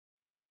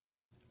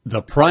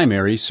The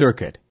primary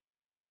circuit.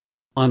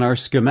 On our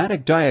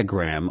schematic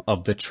diagram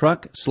of the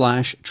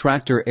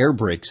truck/tractor air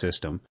brake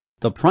system,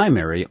 the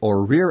primary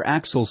or rear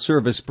axle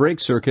service brake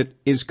circuit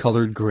is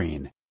colored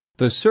green.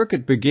 The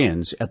circuit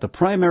begins at the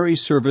primary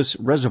service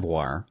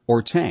reservoir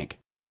or tank.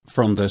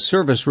 From the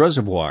service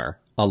reservoir,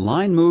 a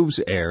line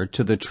moves air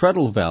to the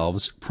treadle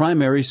valve's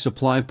primary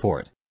supply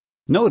port.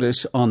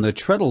 Notice on the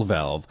treadle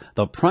valve,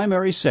 the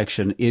primary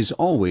section is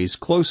always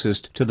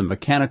closest to the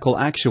mechanical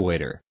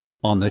actuator.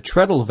 On the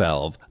treadle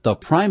valve, the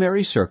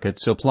primary circuit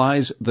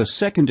supplies the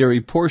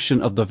secondary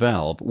portion of the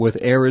valve with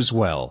air as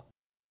well.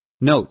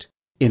 Note,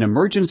 in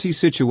emergency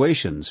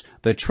situations,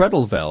 the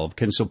treadle valve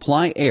can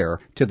supply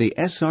air to the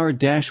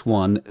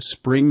SR-1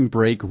 spring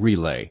brake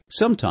relay,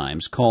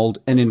 sometimes called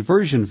an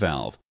inversion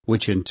valve,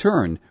 which in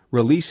turn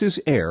releases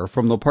air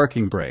from the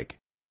parking brake.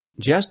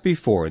 Just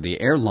before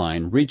the air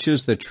line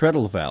reaches the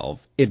treadle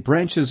valve, it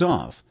branches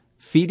off,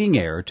 feeding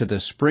air to the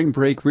spring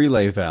brake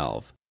relay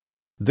valve.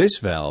 This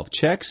valve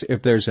checks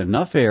if there's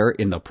enough air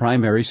in the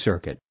primary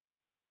circuit.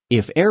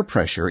 If air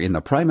pressure in the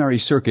primary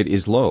circuit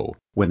is low,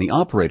 when the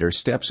operator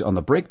steps on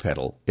the brake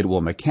pedal, it will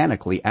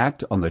mechanically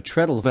act on the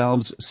treadle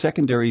valve's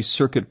secondary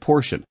circuit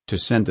portion to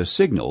send a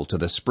signal to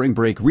the spring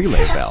brake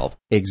relay valve,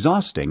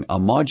 exhausting a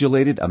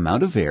modulated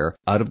amount of air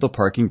out of the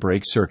parking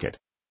brake circuit.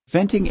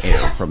 Venting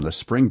air from the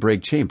spring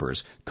brake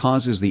chambers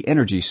causes the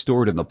energy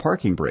stored in the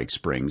parking brake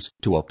springs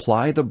to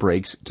apply the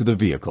brakes to the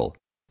vehicle.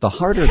 The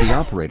harder the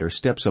operator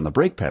steps on the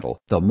brake pedal,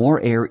 the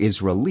more air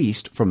is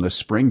released from the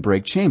spring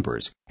brake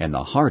chambers, and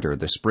the harder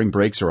the spring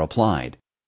brakes are applied.